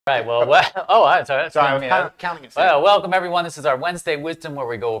Right. Oh, that's I was kind of counting it. Well, welcome everyone. This is our Wednesday Wisdom where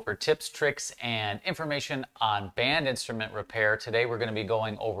we go over tips, tricks, and information on band instrument repair. Today we're going to be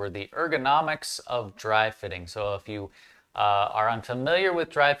going over the ergonomics of dry fitting. So if you are unfamiliar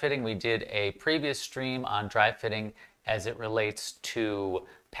with dry fitting, we did a previous stream on dry fitting as it relates to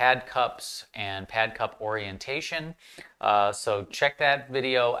pad cups and pad cup orientation. So check that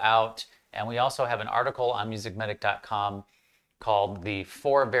video out. And we also have an article on MusicMedic.com called the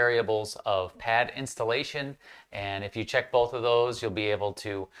 4 variables of pad installation. And if you check both of those, you'll be able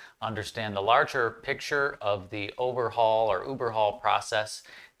to understand the larger picture of the overhaul or overhaul process.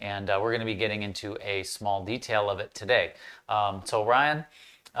 And we're going to be getting into a small detail of it today. So Ryan,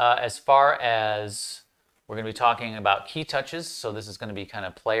 as far as we're going to be talking about key touches, so this is going to be kind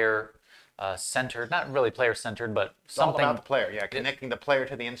of player centered, not really player centered, but something all about the player. Yeah, connecting the player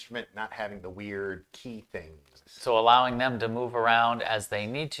to the instrument, not having the weird key things. So allowing them to move around as they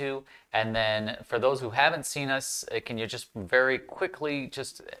need to. And then for those who haven't seen us, can you just very quickly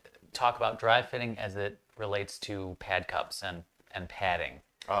just talk about dry fitting as it relates to pad cups and padding?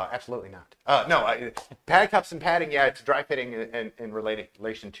 Absolutely not. No, pad cups and padding, yeah, it's dry fitting in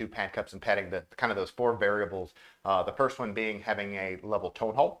relation to pad cups and padding, the kind of those 4 variables. The first one being having a level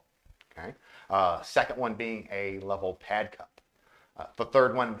tone hole. Okay. Second one being a level pad cup. The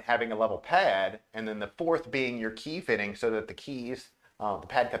third one having a level pad, and then the fourth being your key fitting so that the keys, the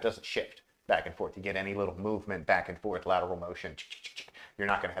pad cup doesn't shift back and forth. You get any little movement back and forth, lateral motion, you're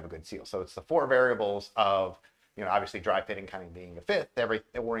not going to have a good seal. So it's the 4 variables of, obviously dry fitting kind of being the 5th,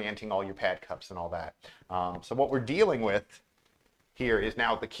 orienting all your pad cups and all that. So what we're dealing with here is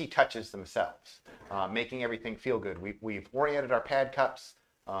now the key touches themselves, making everything feel good. We've oriented our pad cups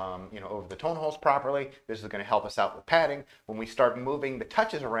over the tone holes properly. This is going to help us out with padding. When we start moving the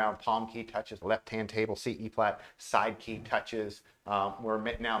touches around, palm key touches, left hand table, C, E flat, side key touches, we're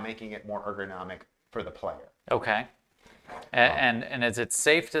now making it more ergonomic for the player. Okay. And is it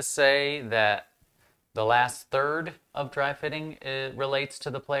safe to say that the last third of dry fitting relates to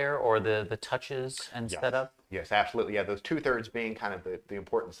the player, or the touches and setup? Yes, absolutely. Yeah, those 2/3 being kind of the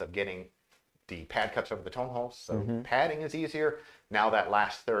importance of getting the pad cups over the tone holes. So padding is easier. Now that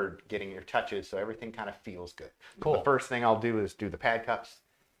last third, getting your touches, so everything kind of feels good. Cool. The first thing I'll do is do the pad cups.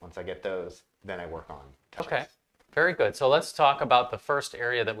 Once I get those, then I work on touches. Okay, very good. So let's talk about the first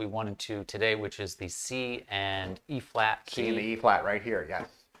area that we wanted to today, which is the C and E flat key. C and the E flat right here, yes.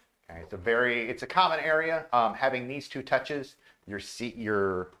 Okay, it's a common area. Having these 2 touches, your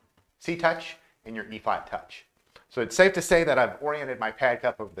C touch and your E flat touch. So it's safe to say that I've oriented my pad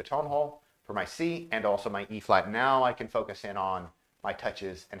cup over the tone hole for my C and also my E flat. Now I can focus in on my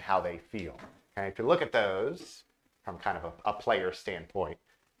touches and how they feel. Okay, if you look at those from kind of a player standpoint,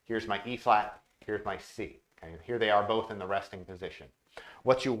 here's my E flat, here's my C. Okay, here they are both in the resting position.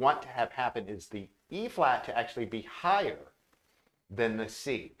 What you want to have happen is the E flat to actually be higher than the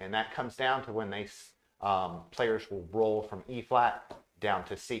C, and that comes down to when players will roll from E flat down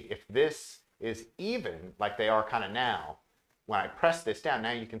to C. If this is even, like they are kind of now, when I press this down,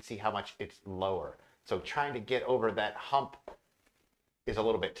 now you can see how much it's lower. So trying to get over that hump is a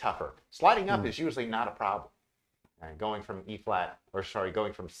little bit tougher. Sliding up is usually not a problem. Going from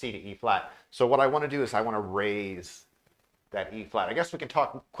going from C to E flat. So what I want to do is I want to raise that E flat. I guess we can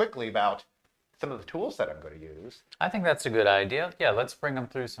talk quickly about some of the tools that I'm going to use. I think that's a good idea. Yeah, let's bring them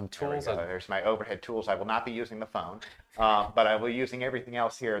through some tools. There's my overhead tools. I will not be using the phone, but I will be using everything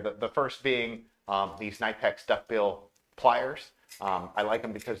else here. The first being these Knipex Duckbill pliers. I like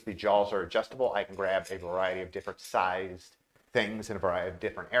them because the jaws are adjustable. I can grab a variety of different sized things in a variety of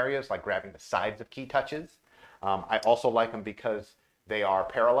different areas, like grabbing the sides of key touches. I also like them because they are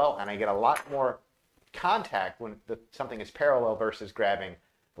parallel, and I get a lot more contact when something is parallel versus grabbing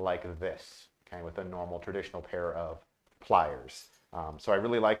like this, okay, with a normal traditional pair of pliers. So I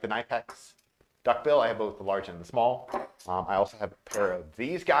really like the Knipex Duckbill. I have both the large and the small. I also have a pair of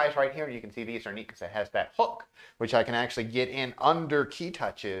these guys right here. You can see these are neat because it has that hook, which I can actually get in under key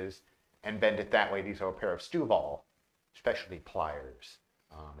touches and bend it that way. These are a pair of Stuval specialty pliers.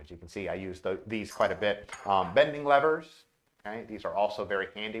 As you can see, I use these quite a bit. Bending levers. Okay, these are also very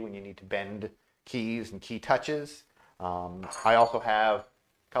handy when you need to bend keys and key touches. I also have a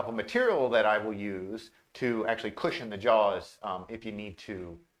couple material that I will use to actually cushion the jaws if you need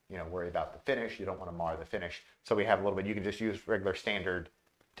to worry about the finish. You don't want to mar the finish. So we have a little bit, you can just use regular standard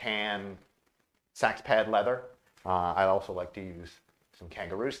tan sax pad leather. I also like to use some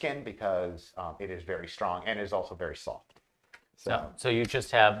kangaroo skin because it is very strong and is also very soft. So you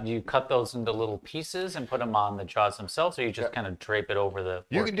just you cut those into little pieces and put them on the jaws themselves, or you just kind of drape it over the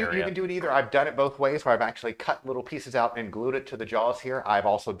You work can do area? you can do it either. I've done it both ways, where I've actually cut little pieces out and glued it to the jaws here. I've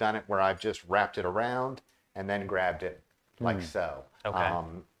also done it where I've just wrapped it around and then grabbed it like so. Okay.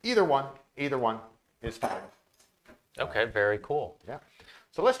 Either one is fine. Okay, very cool. Yeah.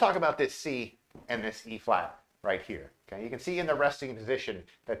 So let's talk about this C and this E flat right here. Okay, you can see in the resting position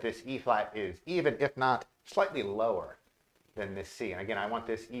that this E flat is even, if not slightly lower than this C. And again, I want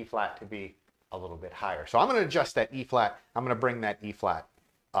this E flat to be a little bit higher. So I'm going to adjust that E flat. I'm going to bring that E flat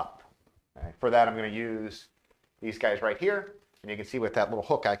up. Okay. For that, I'm going to use these guys right here. And you can see with that little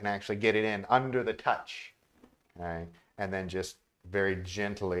hook, I can actually get it in under the touch. Okay. And then just very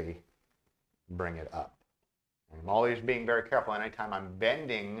gently bring it up. I'm always being very careful anytime I'm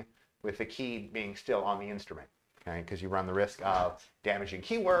bending with the key being still on the instrument, okay? Because you run the risk of damaging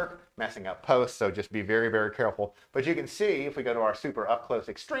key work, messing up posts, so just be very, very careful. But you can see, if we go to our super up close,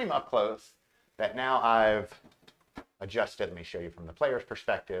 extreme up close, that now I've adjusted. Let me show you from the player's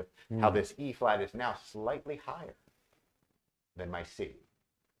perspective how this E flat is now slightly higher than my C.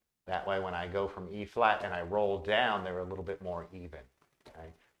 That way, when I go from E flat and I roll down, they're a little bit more even, okay?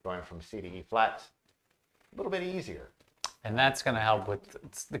 Going from C to E flat, a little bit easier. And that's going to help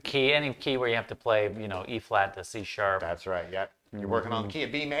with the key, any key where you have to play, E flat to C sharp. That's right, yep. You're working on the key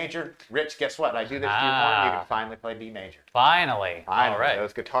of B major. Rich, guess what? I do this to you more, you can finally play B major. Finally. All right.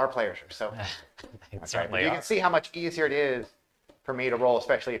 Those guitar players are so That's right. You can see how much easier it is for me to roll,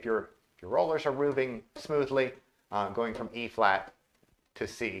 especially if your rollers are moving smoothly. Going from E flat to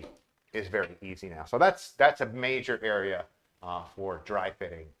C is very easy now. So that's a major area for dry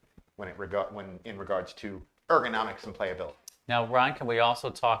fitting when in regards to ergonomics and playability. Now, Ron, can we also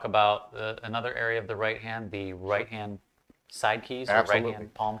talk about another area of the right hand, the right hand side keys or right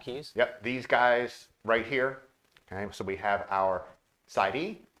hand palm keys? Yep, these guys right here. Okay, so we have our side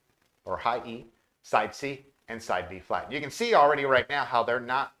E or high E, side C, and side B flat. You can see already right now how they're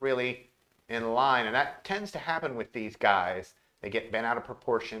not really in line, and that tends to happen with these guys. They get bent out of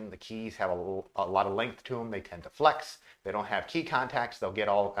proportion. The keys have a lot of length to them. They tend to flex. They don't have key contacts. They'll get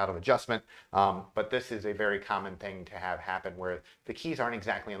all out of adjustment. But this is a very common thing to have happen where the keys aren't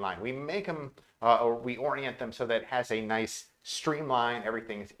exactly in line. We make them or we orient them so that it has a nice streamline.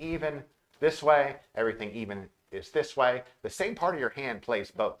 Everything is even this way. Everything even is this way. The same part of your hand plays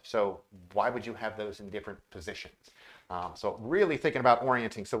both. So why would you have those in different positions? So really thinking about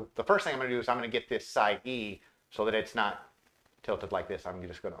orienting. So the first thing I'm going to do is I'm going to get this side E so that it's not tilted like this. I'm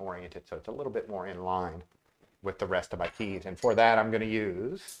just going to orient it so it's a little bit more in line with the rest of my keys. And for that, I'm going to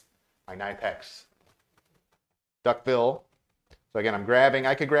use my Knipex Duckbill. So again,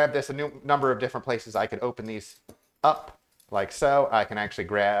 I could grab this a new number of different places. I could open these up like so. I can actually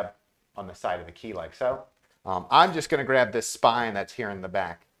grab on the side of the key like so. I'm just going to grab this spine that's here in the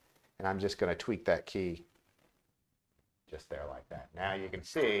back, and I'm just going to tweak that key just there like that. Now you can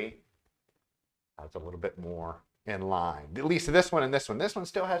see how it's a little bit more in line. At least this one and this one. This one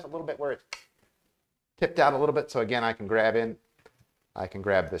still has a little bit where it's tipped out a little bit. So again, I can grab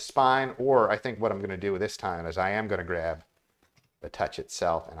the spine, or I think what I'm going to do this time is I am going to grab the touch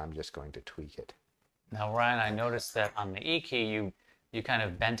itself, and I'm just going to tweak it. Now, Ryan, I noticed that on the E key, you kind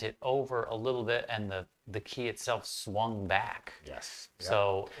of bent it over a little bit, and the key itself swung back. Yes. Yep.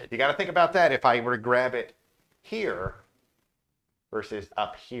 So you got to think about that. If I were to grab it here versus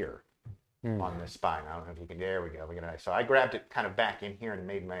up here on the spine, I don't know if you can. There we go. So I grabbed it kind of back in here and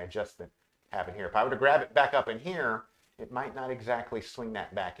made my adjustment happen here. If I were to grab it back up in here, it might not exactly swing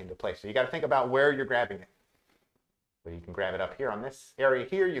that back into place. So you got to think about where you're grabbing it. So you can grab it up here on this area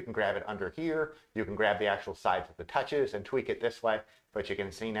here. You can grab it under here. You can grab the actual sides of the touches and tweak it this way. But you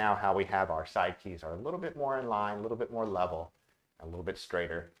can see now how we have our side keys are a little bit more in line, a little bit more level, a little bit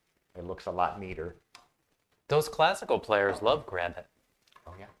straighter. It looks a lot neater. Those classical players love grab it.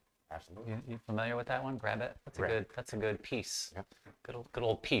 Oh yeah, absolutely. You familiar with that one? Grab it. That's a good piece. Yep. Good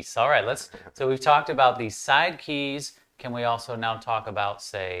old piece. All right, so we've talked about the side keys. Can we also now talk about,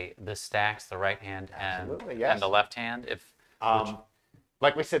 say, the stacks, the right hand and the left hand?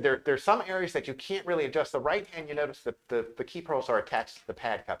 Like we said, there's some areas that you can't really adjust. The right hand, you notice that the key pearls are attached to the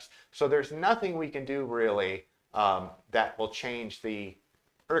pad cups. So there's nothing we can do really that will change the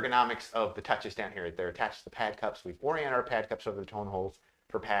ergonomics of the touches down here. They're attached to the pad cups. We've oriented our pad cups over the tone holes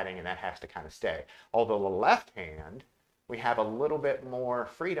for padding, and that has to kind of stay. Although the left hand, we have a little bit more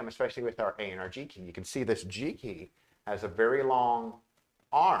freedom, especially with our A and our G key. You can see this G key has a very long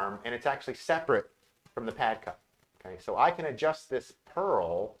arm, and it's actually separate from the pad cup. Okay, so I can adjust this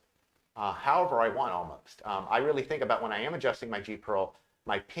pearl however I want almost. I really think about when I am adjusting my G pearl,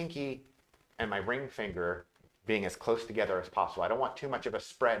 my pinky and my ring finger being as close together as possible. I don't want too much of a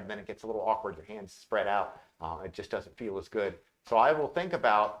spread, then it gets a little awkward. Your hands spread out. It just doesn't feel as good. So I will think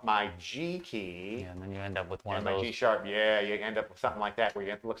about my G key. Yeah, and then you end up with one of my those. G sharp. Yeah, you end up with something like that where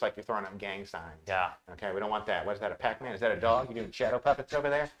it looks like you're throwing up gang signs. Yeah. Okay, we don't want that. What is that, a Pac-Man? Is that a dog? You doing shadow puppets over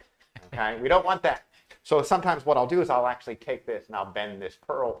there? Okay, we don't want that. So sometimes what I'll do is I'll actually take this and I'll bend this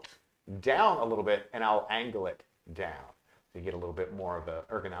pearl down a little bit and I'll angle it down. So you get a little bit more of an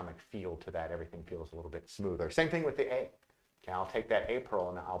ergonomic feel to that. Everything feels a little bit smoother. Same thing with the A. Okay, I'll take that A pearl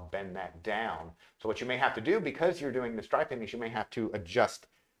and I'll bend that down. So what you may have to do, because you're doing the striping, is you may have to adjust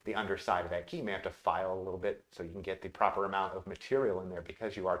the underside of that key. You may have to file a little bit so you can get the proper amount of material in there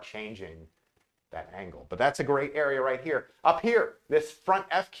because you are changing that angle. But that's a great area right here. Up here, this front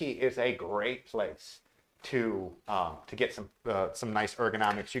F key is a great place to get some nice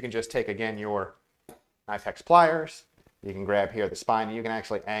ergonomics. You can just take, again, your Knipex pliers. You can grab here the spine. You can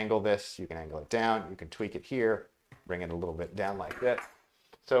actually angle this. You can angle it down. You can tweak it here, bring it a little bit down like this.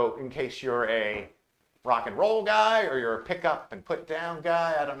 So in case you're a rock and roll guy or you're a pick up and put down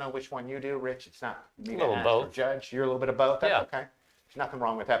guy, I don't know which one you do, Rich. It's not me to ask or judge. You're a little bit of both. That's okay. There's nothing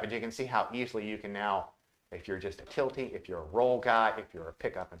wrong with that, but you can see how easily you can now, if you're just a tilty, if you're a roll guy, if you're a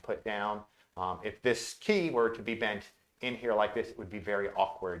pick up and put down, if this key were to be bent in here like this, it would be very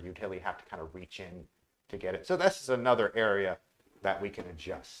awkward. You'd really have to kind of reach in to get it. So this is another area that we can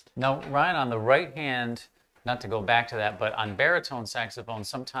adjust. Now, Ryan, on the right hand, not to go back to that, but on baritone saxophone,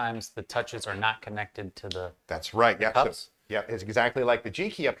 sometimes the touches are not connected to the That's right. Yeah. cups. So, yeah, it's exactly like the G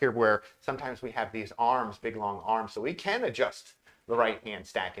key up here, where sometimes we have these arms, big long arms, so we can adjust the right hand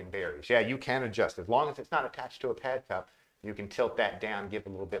stack in berries. Yeah, you can adjust. As long as it's not attached to a pad cup, you can tilt that down, give a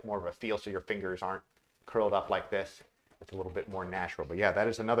little bit more of a feel so your fingers aren't curled up like this. It's a little bit more natural. But yeah, that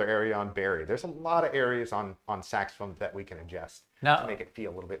is another area on berry. There's a lot of areas on saxophones that we can adjust to make it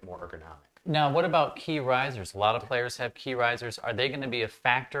feel a little bit more ergonomic. Now, what about key risers? A lot of players have key risers. Are they going to be a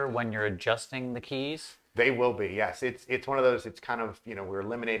factor when you're adjusting the keys? They will be, yes. It's one of those, it's kind of, we're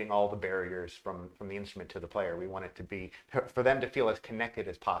eliminating all the barriers from the instrument to the player. We want it to be, for them to feel as connected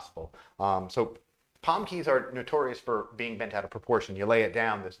as possible. So palm keys are notorious for being bent out of proportion. You lay it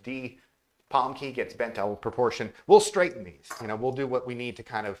down, this D palm key gets bent out of proportion. We'll straighten these. We'll do what we need to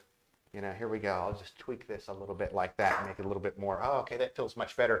kind of, here we go. I'll just tweak this a little bit like that and make it a little bit more, oh, okay, that feels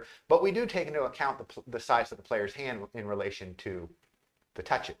much better. But we do take into account the size of the player's hand in relation to the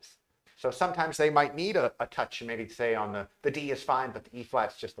touches. So sometimes they might need a touch, maybe say on the D is fine, but the E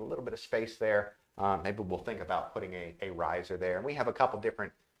flat's just a little bit of space there. Maybe we'll think about putting a riser there. And we have a couple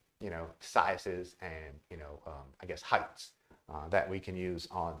different, sizes and, I guess heights that we can use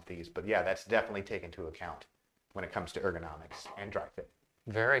on these. But yeah, that's definitely taken into account when it comes to ergonomics and dry fit.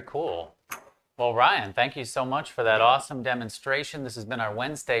 Very cool. Well, Ryan, thank you so much for that awesome demonstration. This has been our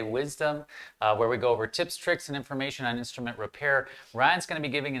Wednesday Wisdom, where we go over tips, tricks, and information on instrument repair. Ryan's going to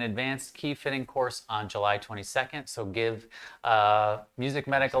be giving an advanced key fitting course on July 22nd, so give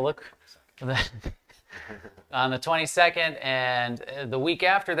MusicMedic a look on the 22nd, and the week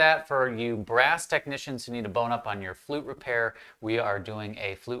after that, for you brass technicians who need to bone up on your flute repair, we are doing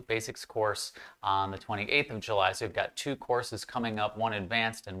a flute basics course on the 28th of July. So we've got 2 courses coming up, one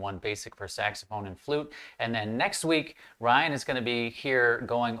advanced and one basic for saxophone and flute. And then next week, Ryan is going to be here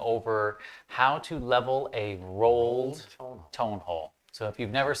going over how to level a rolled tone hole. So if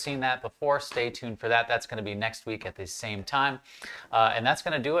you've never seen that before, stay tuned for that. That's going to be next week at the same time. And that's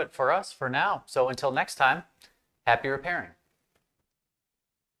going to do it for us for now. So until next time, happy repairing.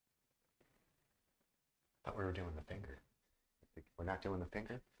 I thought we were doing the finger. We're not doing the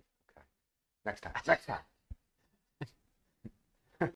finger? Okay. Next time.